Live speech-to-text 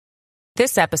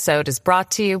This episode is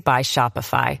brought to you by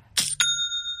Shopify.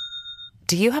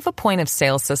 Do you have a point of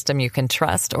sale system you can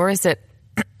trust, or is it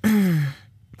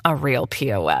a real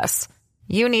POS?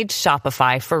 You need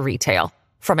Shopify for retail.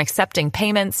 From accepting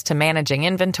payments to managing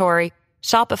inventory,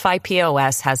 Shopify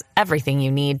POS has everything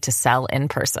you need to sell in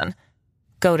person.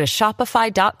 Go to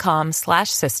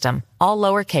shopify.com/system, all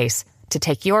lowercase, to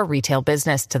take your retail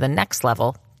business to the next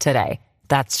level today.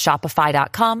 That's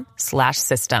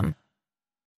shopify.com/system.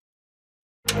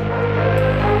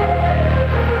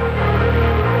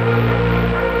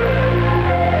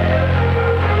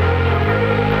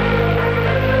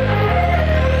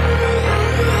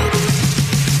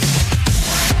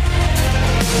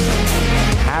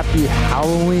 Happy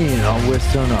Halloween on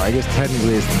Wistona. I guess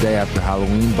technically it's the day after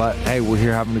Halloween, but hey, we're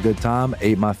here having a good time.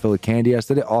 Ate my fill of candy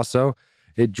yesterday. Also,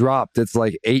 it dropped. It's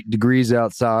like 8 degrees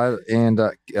outside, and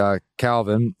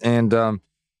Calvin, and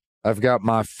I've got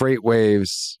my freight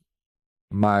waves,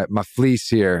 my fleece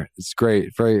here. It's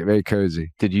great, very very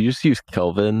cozy. Did you just use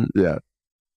Kelvin? Yeah,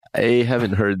 I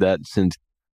haven't heard that since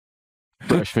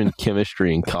freshman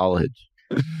chemistry in college.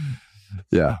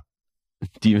 Yeah.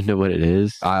 Do you even know what it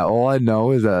is? All I know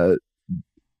is that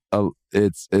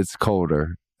it's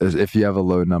colder if you have a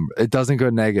low number. It doesn't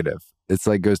go negative. It's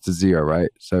like goes to 0,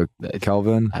 right? So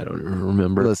Kelvin, I don't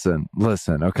remember. Listen.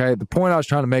 Okay. The point I was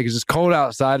trying to make is it's cold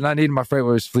outside, and I needed my freight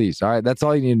waves fleece. All right, that's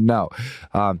all you need to know.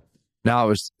 Now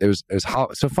it was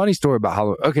hot. So funny story about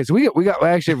Halloween. Okay, so we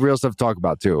actually have real stuff to talk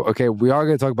about too. Okay, we are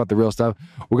going to talk about the real stuff.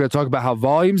 We're going to talk about how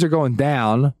volumes are going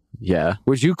down. Yeah,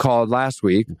 which you called last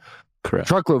week. Correct.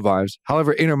 Truckload volumes.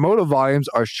 However, intermodal volumes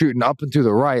are shooting up and to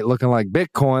the right, looking like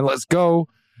Bitcoin. Let's go.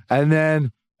 And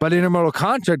then, but intermodal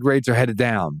contract rates are headed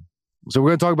down. So we're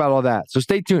going to talk about all that. So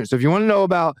stay tuned. So if you want to know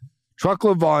about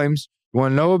truckload volumes, you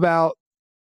want to know about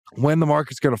when the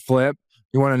market's going to flip,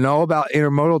 you want to know about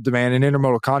intermodal demand and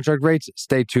intermodal contract rates,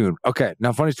 stay tuned. Okay.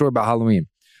 Now, funny story about Halloween.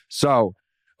 So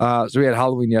we had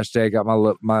Halloween yesterday. I got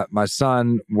my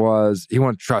son he wanted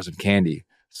to try some candy.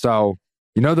 So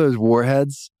you know those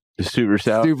Warheads? Super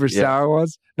sour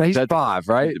ones. Now he's 5,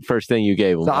 right? The first thing you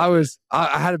gave him. So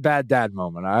I had a bad dad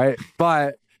moment, all right?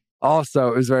 But also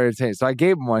it was very entertaining. So I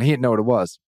gave him one. He didn't know what it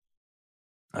was.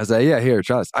 I was like, yeah, here,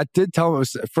 try this. I did tell him it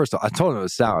was, first of all, I told him it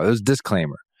was sour. It was a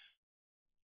disclaimer.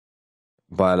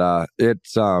 But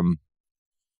it's he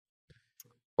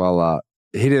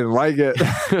didn't like it.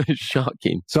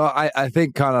 Shocking. So I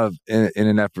think kind of in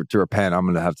an effort to repent, I'm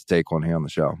gonna have to take one here on the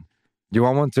show. You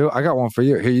want one too? I got one for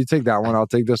you. Here, you take that one. I'll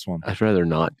take this one. I'd rather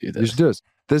not do this. You should do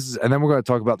this. And then we're going to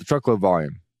talk about the truckload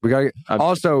volume. We got to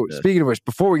also, speaking of which,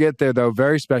 before we get there though,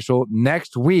 very special.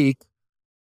 Next week,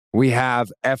 we have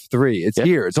F3. It's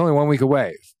here. It's only 1 week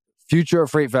away. Future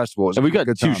Freight Festival. And we got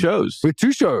 2 shows. We have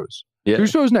 2 shows. Yeah. 2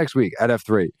 shows next week at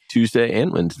F3. Tuesday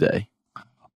and Wednesday.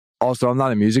 Also, I'm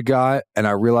not a music guy, and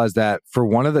I realized that for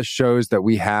one of the shows that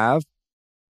we have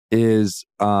is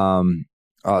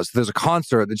so there's a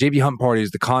concert. The JB Hunt Party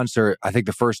is the concert, I think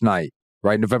the first night,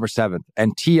 right? November 7th.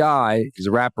 And T.I. is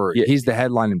a rapper. Yeah. He's the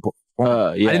headline.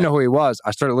 I didn't know who he was. I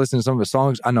started listening to some of his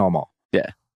songs. I know them all. Yeah.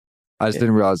 I just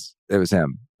didn't realize it was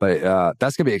him. But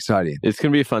that's going to be exciting. It's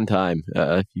going to be a fun time.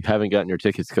 If you haven't gotten your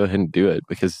tickets, go ahead and do it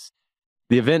because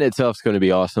the event itself is going to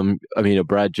be awesome. I mean,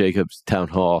 Brad Jacobs Town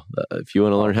Hall. If you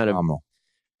want to learn how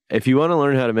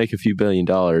to make a few $1 billion,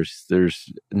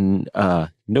 there's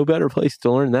no better place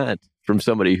to learn that from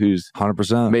somebody who's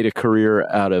 100% made a career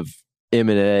out of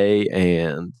M&A.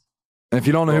 And if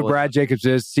you don't know who Brad Jacobs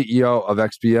is, CEO of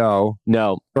XPO.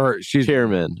 No. Or she's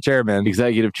chairman.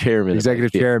 Executive chairman.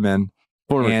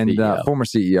 Former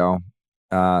CEO.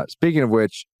 Speaking of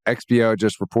which, XPO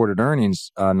just reported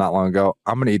earnings not long ago.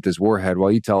 I'm going to eat this warhead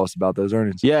while you tell us about those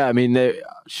earnings. Yeah, I mean, they're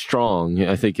strong,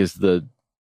 I think there's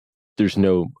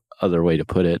no other way to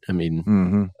put it. I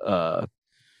mean,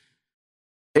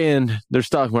 and their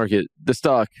stock market, the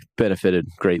stock benefited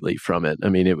greatly from it. I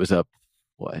mean, it was up,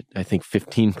 I think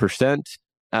 15%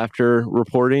 after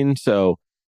reporting. So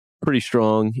pretty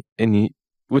strong. And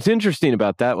what's interesting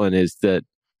about that one is that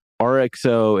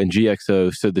RXO and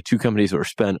GXO, so the 2 companies that were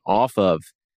spun off of,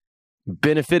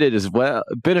 benefited as well,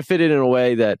 benefited in a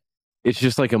way that it's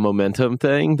just like a momentum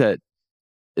thing that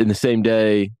in the same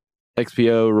day,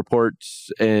 XPO reports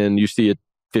and you see a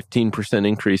 15%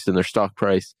 increase in their stock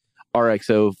price.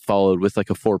 RXO followed with like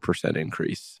a 4%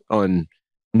 increase on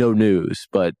no news,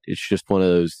 but it's just one of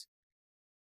those,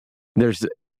 there's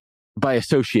by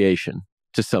association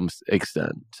to some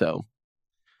extent. So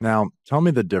now tell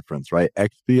me the difference, right?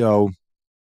 XPO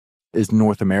is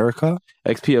North America.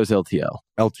 XPO is LTL.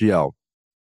 LTL.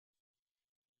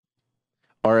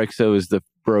 RXO is the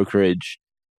brokerage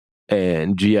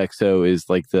and GXO is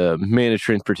like the managed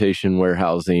transportation,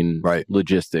 warehousing,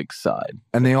 logistics side.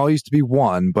 And they all used to be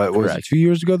one, but was it 2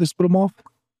 years ago they split them off?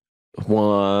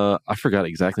 Well, I forgot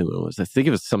exactly when it was. I think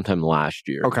it was sometime last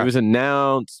year. Okay. It was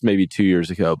announced maybe 2 years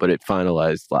ago, but it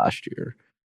finalized last year.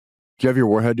 Do you have your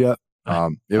Warhead yet?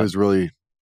 It was really,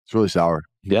 it's really sour.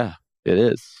 Yeah, it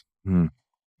is.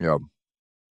 Yeah.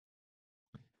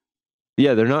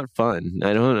 Yeah, they're not fun.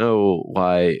 I don't know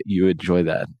why you enjoy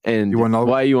that, and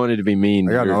why you wanted to be mean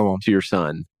to your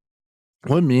son.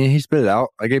 Wasn't mean. He spit it out.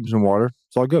 I gave him some water.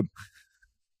 It's all good.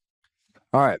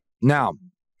 All right. Now,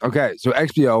 okay, so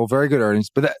XPO, very good earnings,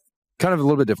 but that kind of a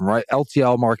little bit different, right?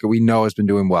 LTL market we know has been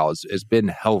doing well. It's been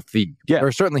healthy. Yeah.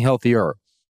 Or certainly healthier.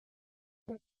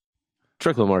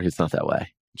 Truckload market's not that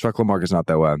way. Truckload market's not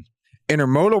that way.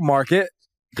 Intermodal market,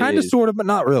 kind of, sort of, but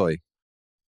not really.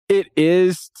 It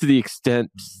is, to the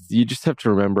extent you just have to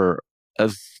remember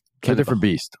as a different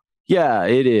beast. Yeah,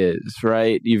 it is,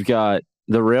 right? You've got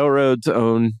the railroads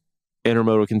own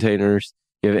intermodal containers.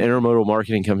 You have intermodal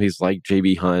marketing companies like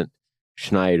JB Hunt,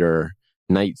 Schneider,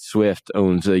 Knight Swift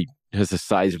has a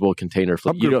sizable container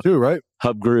fleet. Hub Group too, right?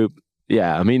 Hub Group.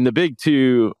 Yeah, I mean the big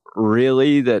two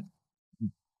really that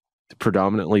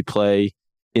predominantly play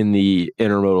in the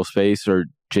intermodal space are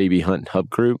JB Hunt and Hub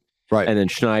Group. Right. And then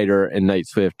Schneider and Knight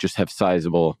Swift just have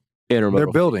sizable intermodal.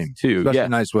 They're building too. Especially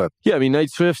Knight Swift. Yeah, I mean,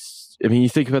 Knight Swift's, you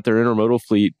think about their intermodal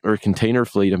fleet or container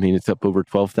fleet, it's up over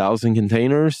 12,000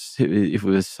 containers. If it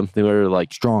was something where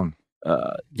like strong.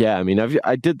 Yeah,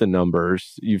 I did the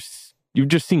numbers. You've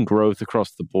just seen growth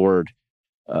across the board.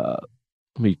 Let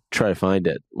me try to find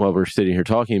it while we're sitting here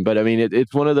talking. But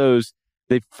it's one of those,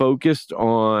 they focused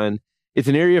on, it's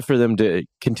an area for them to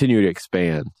continue to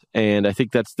expand. And I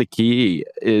think that's the key,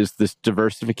 is this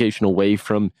diversification away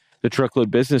from the truckload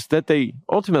business that they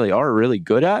ultimately are really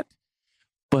good at.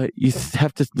 But you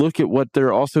have to look at what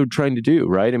they're also trying to do,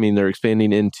 right? They're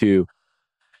expanding into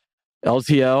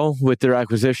LTL with their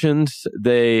acquisitions.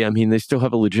 They still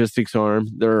have a logistics arm.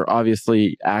 They're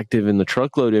obviously active in the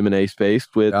truckload M&A space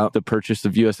with the purchase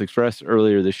of US Express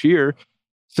earlier this year.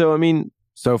 So,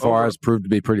 so far has proved to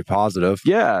be pretty positive.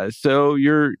 Yeah. So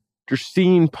you're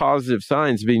seeing positive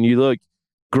signs. You look,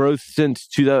 growth since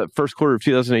the first quarter of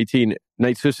 2018,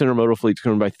 Knight Swift's intermodal fleet's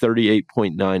grown by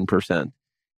 38.9%.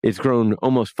 It's grown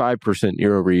almost 5%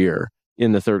 year over year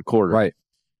in the third quarter. Right.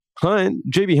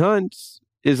 JB Hunt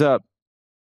is up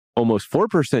almost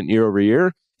 4% year over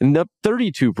year and up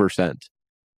 32%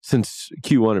 since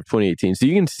Q1 of 2018. So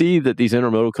you can see that these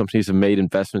intermodal companies have made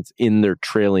investments in their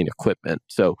trailing equipment.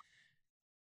 So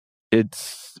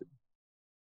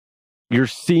you're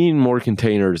seeing more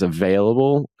containers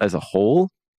available as a whole.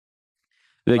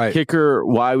 The kicker,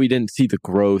 why we didn't see the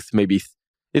growth, maybe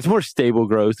it's more stable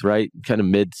growth, right? Kind of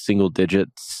mid-single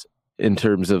digits in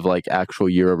terms of like actual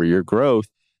year-over-year growth.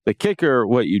 The kicker,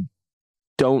 what you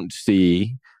don't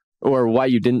see, or why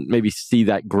you didn't maybe see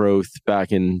that growth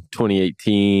back in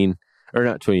 2018, or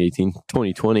not 2018,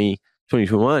 2020,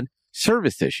 2021,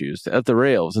 service issues at the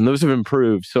rails, and those have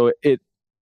improved. So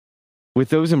with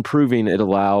those improving, it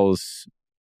allows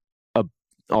a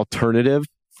alternative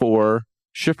for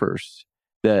shippers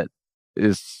that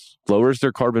lowers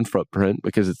their carbon footprint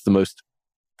because it's the most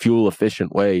fuel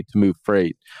efficient way to move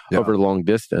freight over long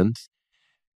distance.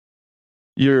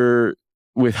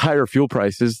 With higher fuel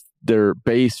prices, their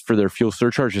base for their fuel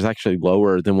surcharge is actually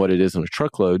lower than what it is on a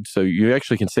truckload. So you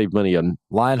actually can save money on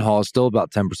line haul is still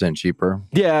about 10% cheaper.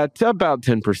 Yeah, it's about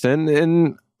 10%.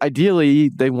 And ideally,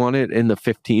 they want it in the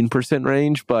 15%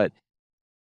 range, but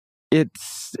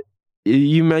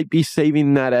you might be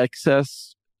saving that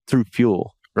excess through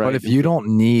fuel, right? But if you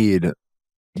don't need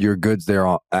your goods there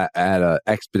at a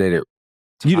expedited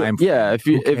time,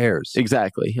 who cares?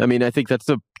 Exactly. I think that's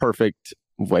a perfect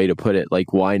way to put it.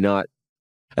 Like, why not?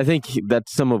 I think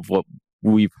that's some of what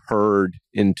we've heard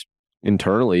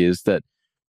internally is that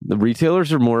the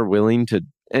retailers are more willing to,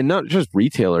 and not just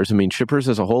retailers, shippers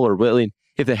as a whole are willing,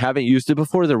 if they haven't used it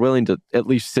before, they're willing to at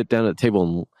least sit down at the table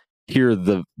and hear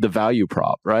the value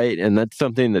prop, right? And that's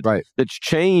something that's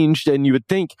changed. And you would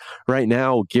think right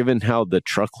now, given how the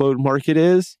truckload market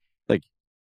is, like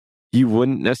you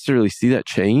wouldn't necessarily see that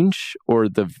change or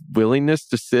the willingness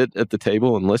to sit at the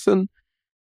table and listen.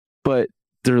 But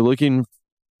they're looking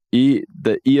the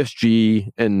ESG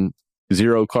and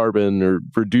zero carbon or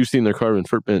reducing their carbon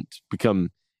footprint become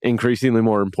increasingly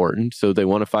more important. So they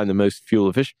want to find the most fuel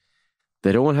efficient.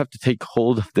 They don't want to have to take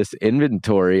hold of this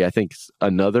inventory. I think is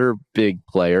another big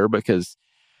player because,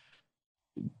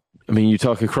 you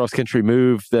talk a cross-country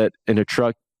move that in a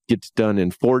truck gets done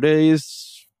in 4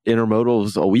 days, intermodal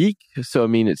is a week. So,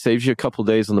 it saves you a couple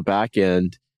days on the back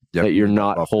end Yep. that you're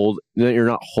not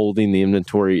holding the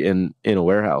inventory in a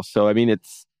warehouse. So I mean,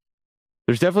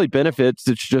 there's definitely benefits.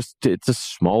 It's a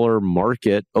smaller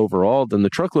market overall than the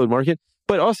truckload market.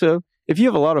 But also, if you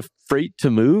have a lot of freight to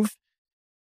move,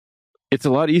 it's a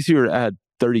lot easier to add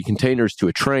 30 containers to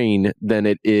a train than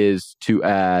it is to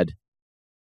add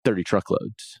 30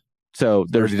 truckloads. So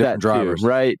there's that drivers, too,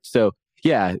 right? So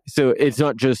yeah, so it's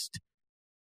not just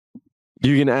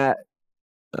you can add.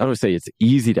 I don't want to say it's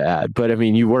easy to add, but I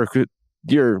mean, you work with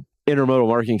your intermodal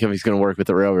marketing company is going to work with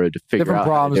the railroad to figure different out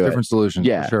problems, different solutions.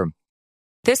 Yeah, for sure.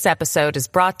 This episode is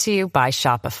brought to you by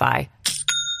Shopify.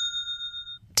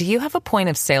 Do you have a point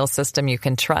of sale system you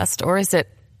can trust, or is it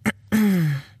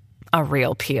a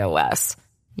real POS?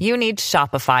 You need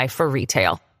Shopify for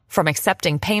retail. From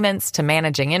accepting payments to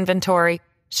managing inventory,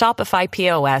 Shopify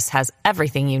POS has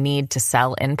everything you need to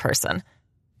sell in person.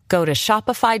 Go to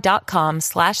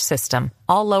shopify.com/system,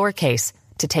 all lowercase,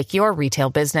 to take your retail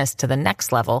business to the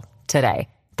next level today.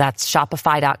 That's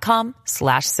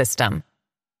shopify.com/system.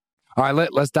 All right,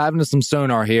 let's dive into some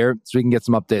sonar here so we can get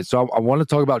some updates. So I want to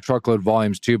talk about truckload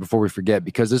volumes too before we forget,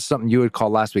 because this is something you had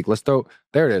called last week.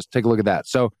 There it is. Take a look at that.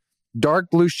 So dark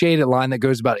blue shaded line that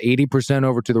goes about 80%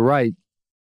 over to the right,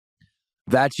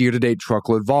 that's year-to-date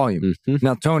truckload volume. Mm-hmm.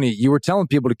 Now, Tony, you were telling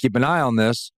people to keep an eye on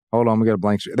this. Hold on, we got a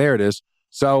blank. There it is.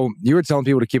 So you were telling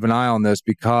people to keep an eye on this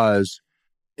because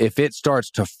if it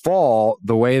starts to fall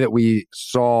the way that we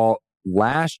saw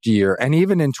last year, and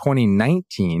even in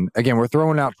 2019, again, we're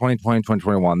throwing out 2020,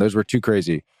 2021. Those were too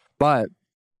crazy. And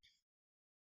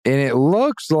it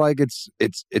looks like it's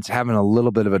having a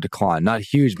little bit of a decline. Not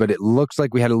huge, but it looks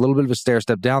like we had a little bit of a stair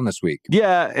step down this week.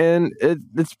 Yeah, and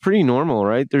it's pretty normal,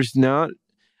 right?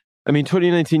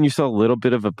 2019, you saw a little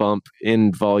bit of a bump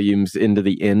in volumes into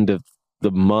the end of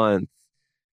the month,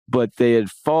 but they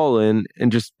had fallen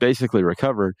and just basically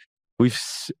recovered.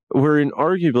 We're in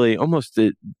arguably almost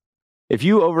if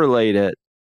you overlaid it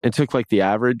and took like the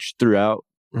average throughout,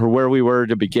 or where we were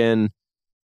to begin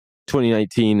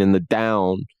 2019 and the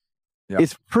down,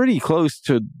 it's pretty close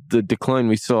to the decline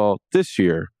we saw this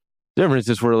year. The difference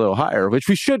is we're a little higher, which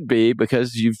we should be,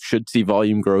 because you should see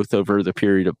volume growth over the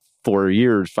period of 4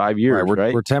 years, 5 years,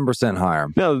 right? We're 10% higher.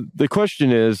 Now, the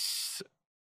question is,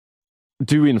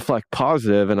 do we inflect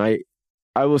positive? And I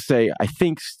will say, I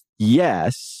think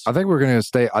yes. I think we're going to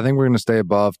stay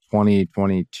above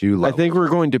 2022 levels. I think we're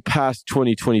going to pass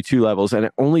 2022 levels. And I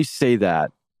only say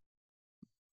that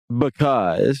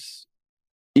because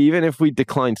even if we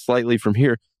decline slightly from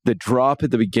here, the drop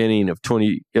at the beginning of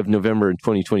November in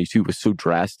 2022 was so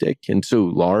drastic and so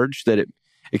large that it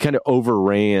kind of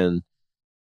overran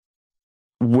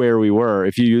where we were.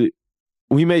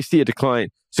 We may see a decline.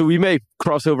 So we may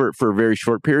cross over it for a very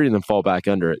short period and then fall back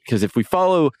under it. Because if we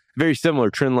follow a very similar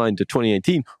trend line to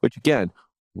 2018, which again,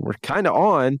 we're kind of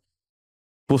on,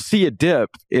 we'll see a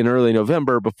dip in early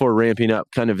November before ramping up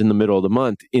kind of in the middle of the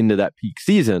month into that peak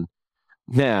season.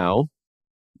 Now,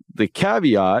 the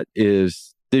caveat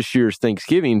is this year's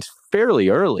Thanksgiving's fairly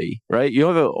early, right? You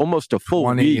have almost a full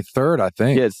 23rd, I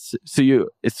think. Yes. So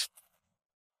it's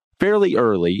fairly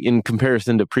early in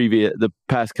comparison to the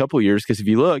past couple of years. Because if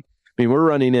you look, I mean, we're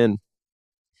running in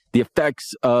the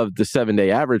effects of the 7-day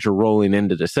average are rolling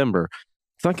into December.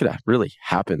 It's not going to really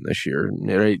happen this year,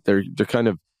 right? They're kind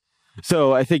of,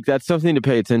 so I think that's something to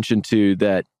pay attention to,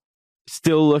 that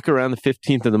still look around the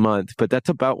 15th of the month, but that's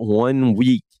about 1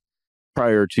 week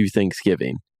prior to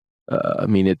Thanksgiving.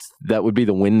 That would be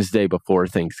the Wednesday before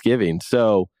Thanksgiving.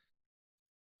 So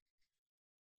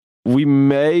we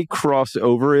may cross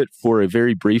over it for a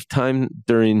very brief time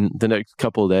during the next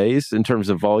couple of days in terms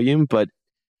of volume, but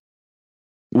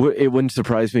it wouldn't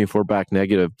surprise me if we're back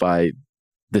negative by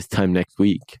this time next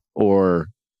week, or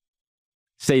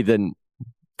say the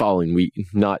following week,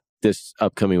 not this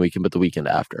upcoming weekend, but the weekend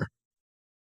after.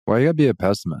 Why you gotta be a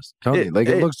pessimist, Tony? It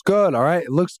looks good, all right?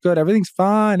 It looks good. Everything's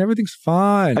fine. Everything's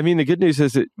fine. I mean, the good news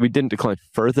is that we didn't decline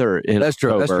further in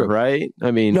October, that's true. Right?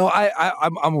 I mean, no,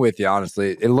 I'm with you.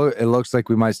 Honestly, it looks like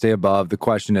we might stay above. The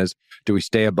question is, do we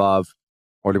stay above,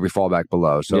 or do we fall back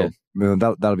below? So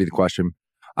that'll be the question.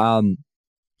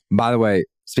 By the way,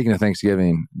 speaking of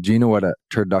Thanksgiving, do you know what a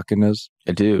turducken is?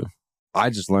 I do. I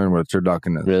just learned what a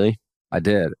turducken is. Really? I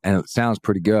did, and it sounds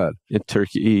pretty good. A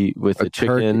turkey with a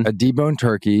chicken. A deboned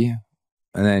turkey,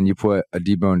 and then you put a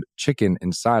deboned chicken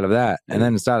inside of that, and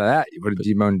then inside of that, you put a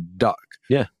deboned duck.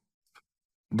 Yeah.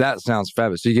 That sounds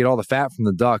fabulous. So you get all the fat from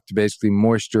the duck to basically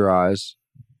moisturize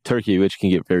turkey, which can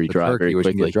get very dry very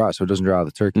quickly. Can get dry, so it doesn't dry out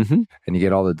the turkey, and you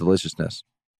get all the deliciousness.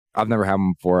 I've never had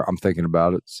one before. I'm thinking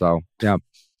about it, so yeah.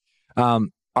 All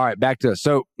right, back to us.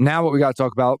 So now what we got to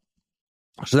talk about,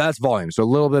 so that's volume. So a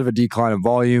little bit of a decline in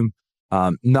volume.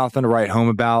 Nothing to write home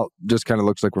about. Just kind of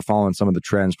looks like we're following some of the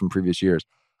trends from previous years.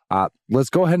 Let's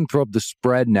go ahead and throw up the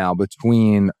spread now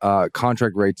between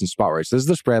contract rates and spot rates. This is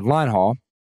the spread line haul.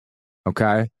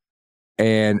 Okay.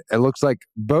 And it looks like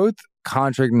both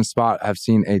contract and spot have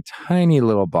seen a tiny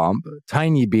little bump,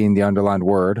 tiny being the underlined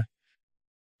word.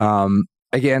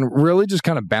 Again, really just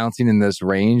kind of bouncing in this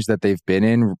range that they've been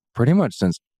in pretty much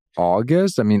since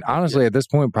August. I mean, honestly, at this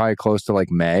point, probably close to like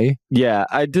May. Yeah,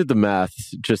 I did the math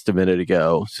just a minute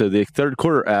ago. So the third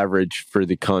quarter average for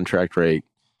the contract rate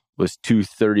was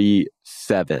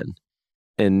 237.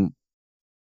 And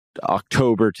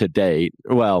October to date,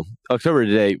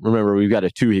 remember, we've got a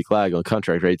 2-week lag on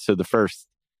contract rates. So the first,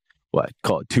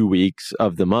 call it 2 weeks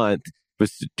of the month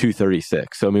was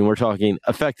 236. So, I mean, we're talking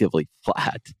effectively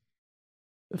flat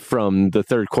from the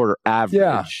third quarter average.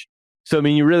 Yeah. So, I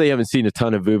mean, you really haven't seen a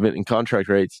ton of movement in contract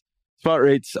rates. Spot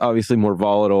rates, obviously more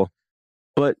volatile,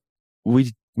 but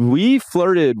we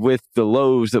flirted with the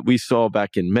lows that we saw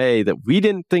back in May that we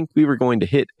didn't think we were going to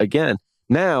hit again.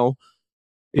 Now,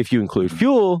 if you include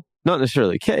fuel, not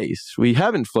necessarily the case. We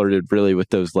haven't flirted really with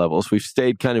those levels. We've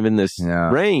stayed kind of in this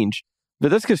range,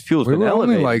 but that's because fuel's been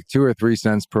elevated. Only like 2 or 3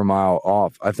 cents per mile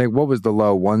off. I think, what was the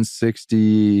low?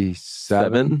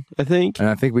 167, I think. And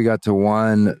I think we got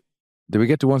to did we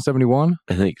get to 171?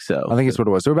 I think so. I think it's what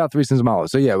it was. So we're about 3 cents a mile.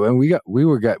 So yeah, when we got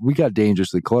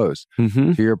dangerously close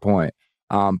to your point.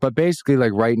 But basically,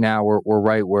 like right now, we're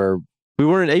right where we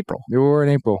were in April.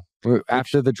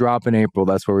 After the drop in April,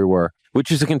 that's where we were. Which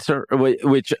is a concern,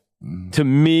 which to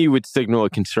me would signal a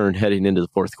concern heading into the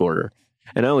fourth quarter.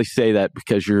 And I only say that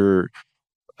because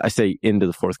I say into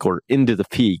the fourth quarter, into the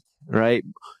peak, right?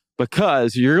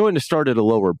 Because you're going to start at a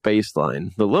lower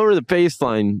baseline. The lower the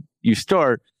baseline you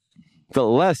start,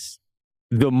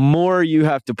 the more you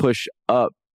have to push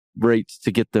up rates to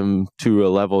get them to a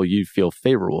level you feel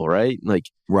favorable, right? Like,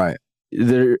 right.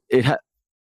 It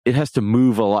has to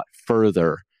move a lot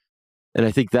further. And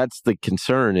I think that's the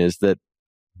concern, is that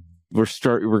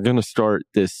we're going to start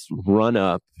this run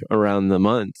up around the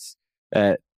months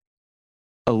at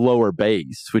a lower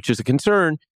base, which is a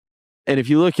concern. And if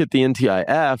you look at the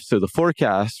NTIF, so the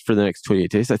forecast for the next 28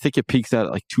 days, I think it peaks out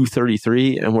at like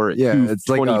 233 and we're at 225. It's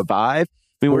like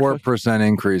a 4%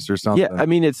 increase or something. Yeah, I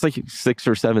mean, it's like 6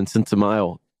 or 7 cents a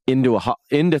mile into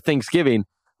Thanksgiving,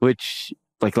 which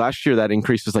like last year that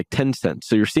increase was like 10 cents.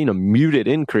 So you're seeing a muted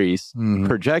increase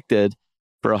projected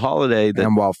for a holiday.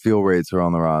 And while fuel rates are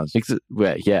on the rise.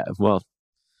 Well,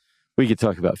 we could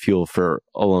talk about fuel for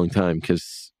a long time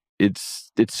because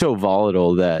it's so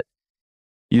volatile that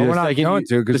we're not going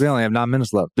to, because we only have 9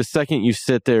 minutes left. The second you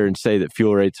sit there and say that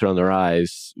fuel rates are on the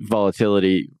rise,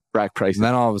 volatility, rack prices, and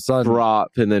then all of a sudden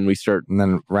drop, and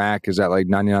then rack is at like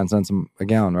 99 cents a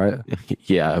gallon, right?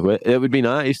 Yeah, it would be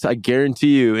nice. I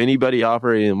guarantee you, anybody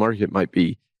operating in the market might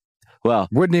be,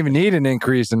 wouldn't even need an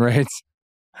increase in rates.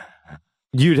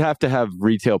 You'd have to have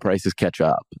retail prices catch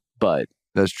up, but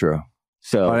that's true.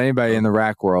 So, but anybody in the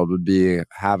rack world would be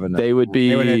having. They would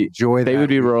enjoy. They would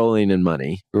be rolling in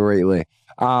money greatly.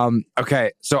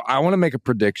 Okay, so I want to make a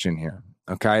prediction here.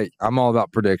 Okay, I'm all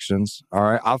about predictions. All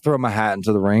right, I'll throw my hat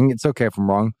into the ring. It's okay if I'm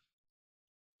wrong.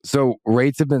 So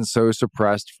rates have been so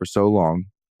suppressed for so long,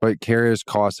 but carriers'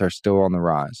 costs are still on the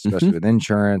rise, especially with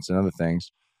insurance and other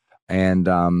things. And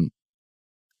I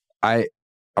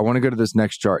want to go to this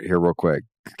next chart here real quick.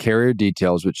 Carrier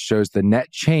details, which shows the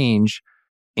net change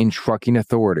in trucking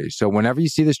authority. So whenever you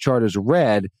see this chart as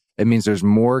red, it means there's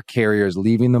more carriers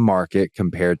leaving the market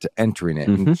compared to entering it,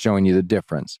 and showing you the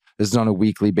difference. This is on a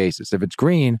weekly basis. If it's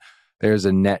green, there's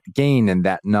a net gain in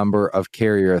that number of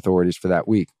carrier authorities for that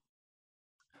week.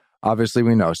 Obviously,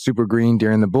 we know super green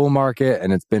during the bull market,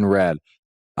 and it's been red.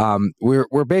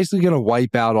 We're basically going to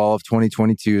wipe out all of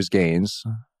 2022's gains.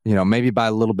 Maybe by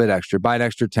a little bit extra, by an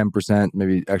extra 10%,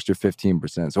 maybe extra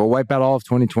 15%. So we'll wipe out all of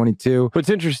 2022. What's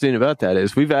interesting about that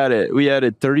is we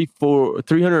added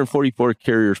 344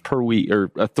 carriers per week,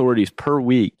 or authorities per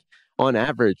week on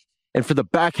average. And for the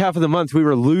back half of the month, we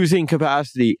were losing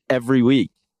capacity every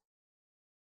week.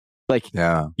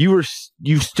 You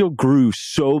still grew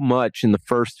so much in the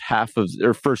first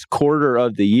quarter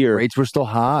of the year. Rates were still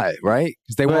high, right?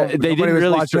 Because they didn't really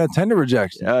watch that tender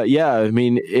rejection. I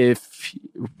mean,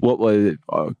 what was it?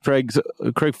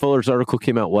 Craig Fuller's article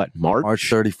came out March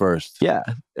 31st. Yeah,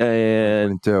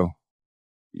 and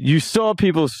you saw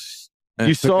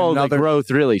the growth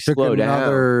really slow down.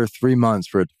 Another 3 months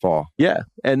for it to fall. Yeah,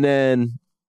 and then.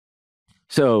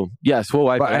 So, yes, we'll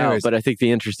wipe it out. But I think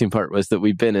the interesting part was that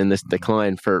we've been in this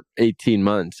decline for 18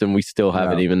 months and we still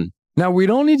haven't even Now, we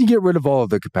don't need to get rid of all of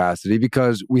the capacity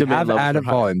because we Demand have levels added are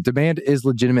higher. volume. Demand is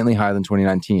legitimately higher than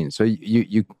 2019. So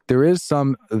there is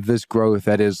some of this growth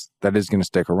that is going to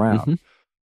stick around. Mhm.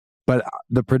 But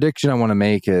the prediction I want to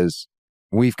make is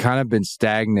we've kind of been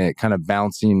stagnant, kind of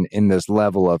bouncing in this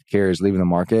level of carriers leaving the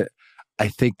market. I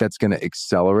think that's going to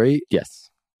accelerate. Yes.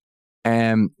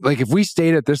 And like if we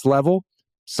stayed at this level,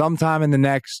 sometime in the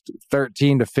next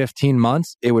 13 to 15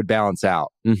 months, it would balance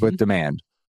out with demand.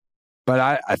 But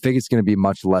I think it's going to be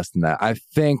much less than that. I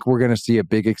think we're going to see a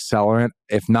big accelerant,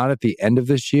 if not at the end of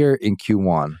this year, in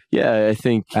Q1. Yeah, I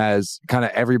think As kind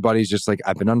of everybody's just like,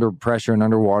 I've been under pressure and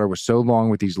underwater for so long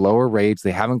with these lower rates.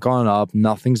 They haven't gone up.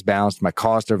 Nothing's bounced. My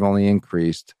costs have only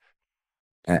increased.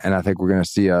 And I think we're going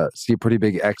to see a pretty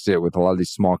big exit with a lot of these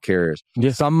small carriers.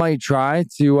 Yeah. Some might try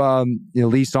to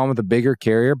lease on with a bigger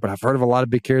carrier, but I've heard of a lot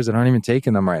of big carriers that aren't even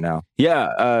taking them right now. Yeah,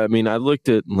 I mean, I looked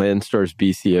at Landstar's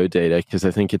BCO data because I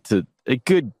think it's a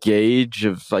good gauge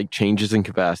of like changes in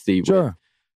capacity. Sure. With,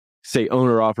 say,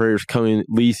 owner-operators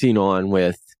leasing on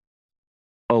with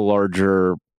a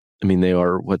larger, I mean, they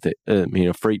are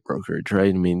a freight brokerage,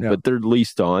 right? I mean, but they're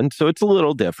leased on. So it's a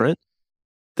little different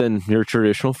than your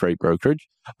traditional freight brokerage.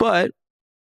 But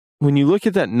when you look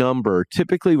at that number,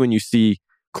 typically when you see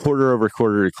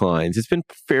quarter-over-quarter declines, it's been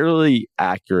fairly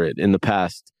accurate in the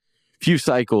past few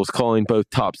cycles, calling both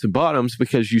tops and bottoms,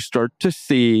 because you start to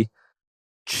see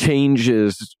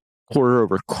changes quarter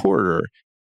over quarter.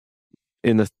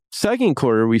 In the second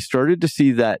quarter, we started to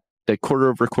see that quarter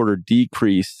over quarter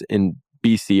decrease in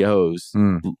BCOs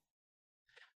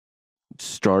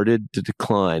started to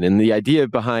decline. And the idea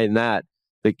behind that,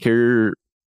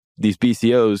 these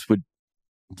BCOs would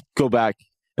go back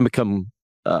and become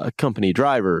company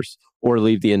drivers or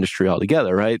leave the industry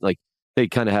altogether, right? Like they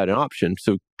kind of had an option.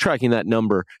 So tracking that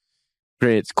number,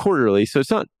 granted it's quarterly, so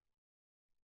it's not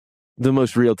the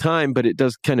most real time, but it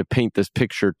does kind of paint this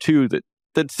picture too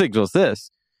that signals this.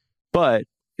 But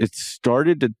it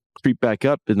started to creep back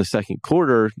up in the second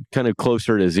quarter, kind of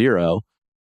closer to zero.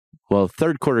 Well,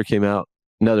 third quarter came out,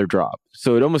 another drop.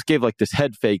 So it almost gave like this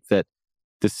head fake that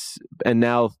and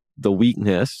now the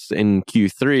weakness in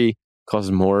Q3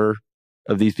 causes more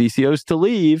of these BCOs to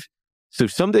leave. So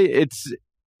someday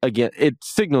it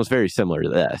signals very similar to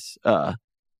this.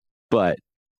 But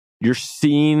you're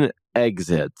seeing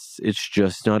exits. It's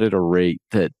just not at a rate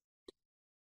that,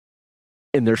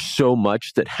 and there's so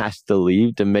much that has to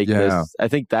leave to make this. I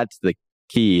think that's the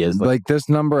key is like this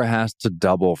number has to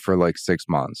double for like 6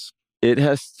 months. It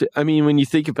has to, I mean, when you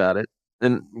think about it,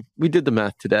 and we did the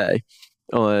math today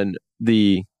on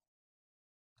a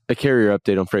carrier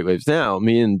update on FreightWaves Now,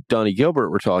 me and Donnie Gilbert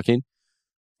were talking.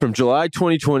 From July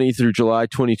 2020 through July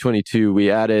 2022, we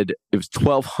added, it was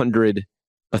 1,200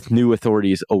 new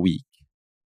authorities a week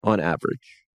on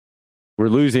average. We're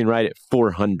losing right at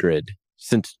 400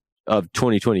 since of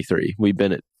 2023. We've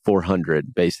been at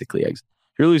 400 basically.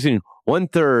 You're losing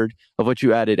 1/3 of what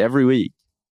you added every week.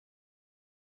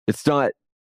 It's not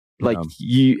like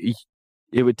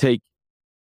it would take,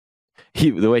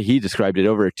 the way he described it,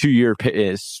 over a 2-year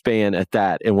span at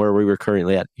that, and where we were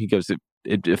currently at, he goes,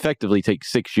 it effectively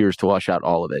takes 6 years to wash out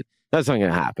all of it. That's not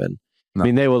going to happen. No. I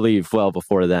mean, they will leave well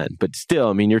before then, but still,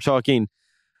 I mean, you're talking,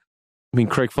 I mean,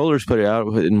 Craig Fuller's put it out,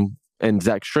 and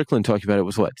Zach Strickland talked about it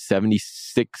was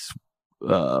 76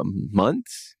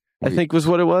 months, I think was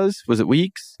what it was. Was it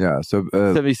weeks? Yeah. So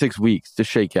 76 weeks to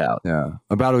shake out. Yeah.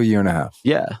 About a year and a half.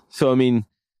 Yeah. So, I mean,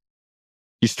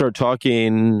 you start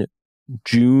talking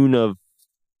June of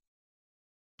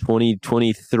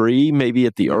 2023, maybe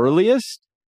at the earliest,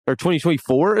 or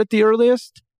 2024 at the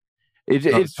earliest.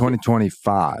 It's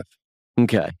 2025.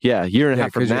 Okay. Yeah. Year and a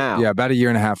half from now. Yeah. About a year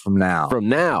and a half from now. From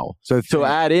now. So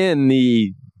add in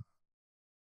the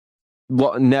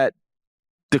net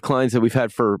declines that we've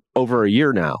had for over a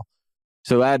year now.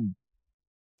 So add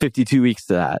 52 weeks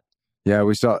to that. Yeah,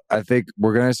 I think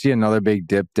we're going to see another big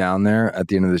dip down there at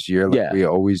the end of this year, like we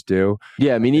always do.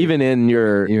 Yeah, I mean, even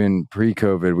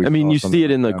pre-COVID, you see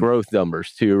it in the growth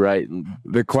numbers too, right?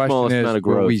 The question is,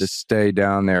 will we stay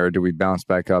down there, or do we bounce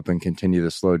back up and continue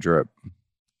the slow drip?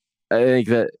 I think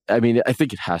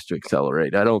it has to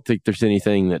accelerate. I don't think there's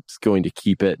anything that's going to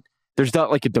keep it. There's not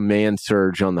like a demand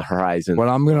surge on the horizon. What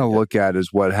I'm going to look at is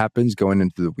what happens going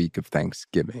into the week of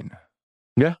Thanksgiving.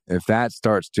 Yeah. If that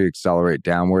starts to accelerate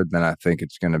downward, then I think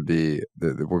it's going to be,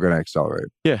 we're going to accelerate.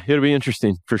 Yeah, it'll be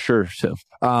interesting for sure. So,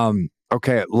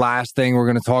 okay, last thing we're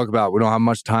going to talk about. We don't have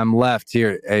much time left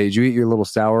here. Hey, did you eat your little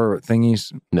sour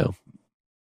thingies? No.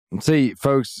 See,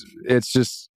 folks, it's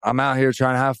just, I'm out here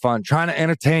trying to have fun, trying to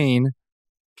entertain.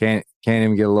 Can't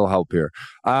even get a little help here.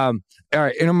 All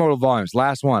right, intermodal volumes.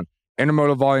 Last one.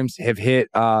 intermodal volumes have hit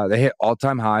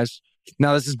all-time highs.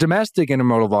 Now, this is domestic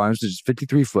intermodal volumes, which is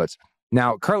 53 foots.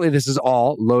 Now, currently, this is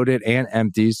all loaded and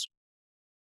empties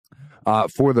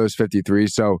for those 53.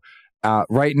 So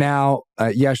right now,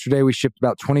 yesterday, we shipped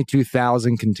about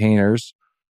 22,000 containers.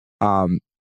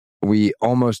 We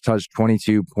almost touched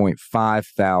 22.5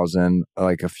 thousand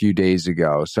like a few days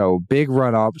ago. So big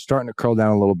run up, starting to curl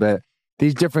down a little bit.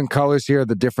 These different colors here are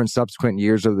the different subsequent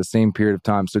years over the same period of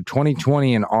time. So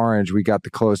 2020 in orange, we got the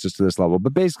closest to this level.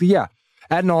 But basically, yeah,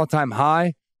 at an all-time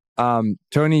high.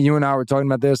 Tony, you and I were talking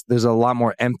about this. There's a lot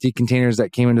more empty containers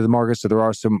that came into the market. So there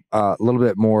are some a little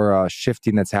bit more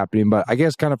shifting that's happening. But I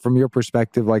guess kind of from your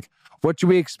perspective, like what should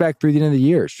we expect through the end of the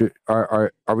year?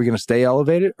 Are we going to stay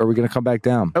elevated or are we going to come back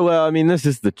down? Well, I mean, this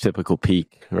is the typical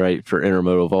peak, right, for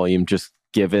intermodal volume, just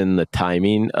given the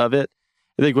timing of it.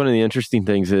 I think one of the interesting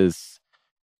things is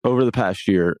over the past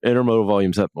year, intermodal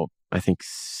volume's up, I think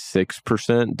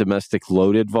 6% domestic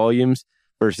loaded volumes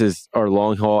versus our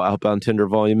long haul outbound tender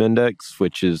volume index,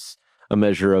 which is a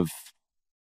measure of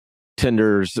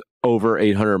tenders over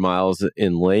 800 miles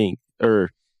in length or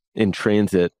in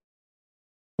transit.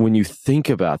 When you think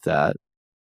about that,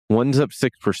 one's up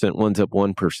 6%, one's up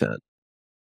 1%.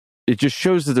 It just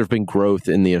shows that there's been growth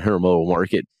in the intermodal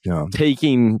market,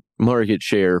 taking market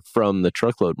share from the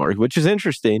truckload market, which is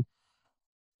interesting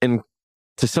and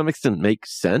to some extent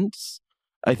makes sense.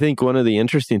 I think one of the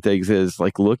interesting things is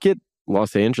like, look at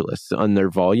Los Angeles on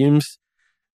their volumes.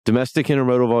 Domestic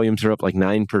intermodal volumes are up like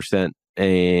 9%,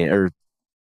 or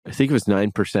I think it was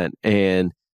 9%,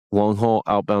 and long haul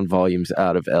outbound volumes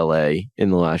out of LA in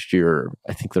the last year,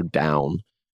 I think they're down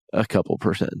a couple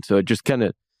percent. So it just kind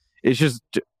of, it's just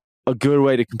a good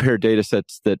way to compare data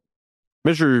sets that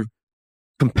measure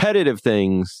competitive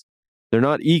things. They're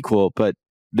not equal, but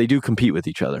they do compete with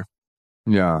each other.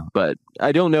 Yeah. But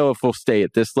I don't know if we'll stay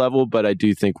at this level, but I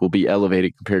do think we'll be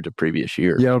elevated compared to previous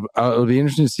years. Yeah, it'll be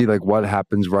interesting to see like what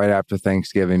happens right after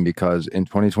Thanksgiving, because in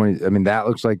 2020, I mean, that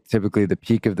looks like typically the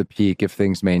peak of the peak if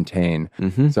things maintain.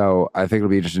 Mm-hmm. So I think it'll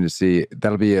be interesting to see.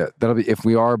 That'll be if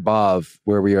we are above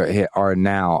where we are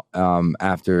now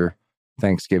after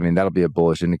Thanksgiving, that'll be a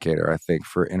bullish indicator, I think,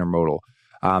 for intermodal.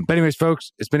 But anyways,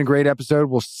 folks, it's been a great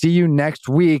episode. We'll see you next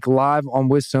week live on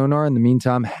With Sonar. In the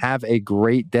meantime, have a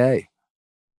great day.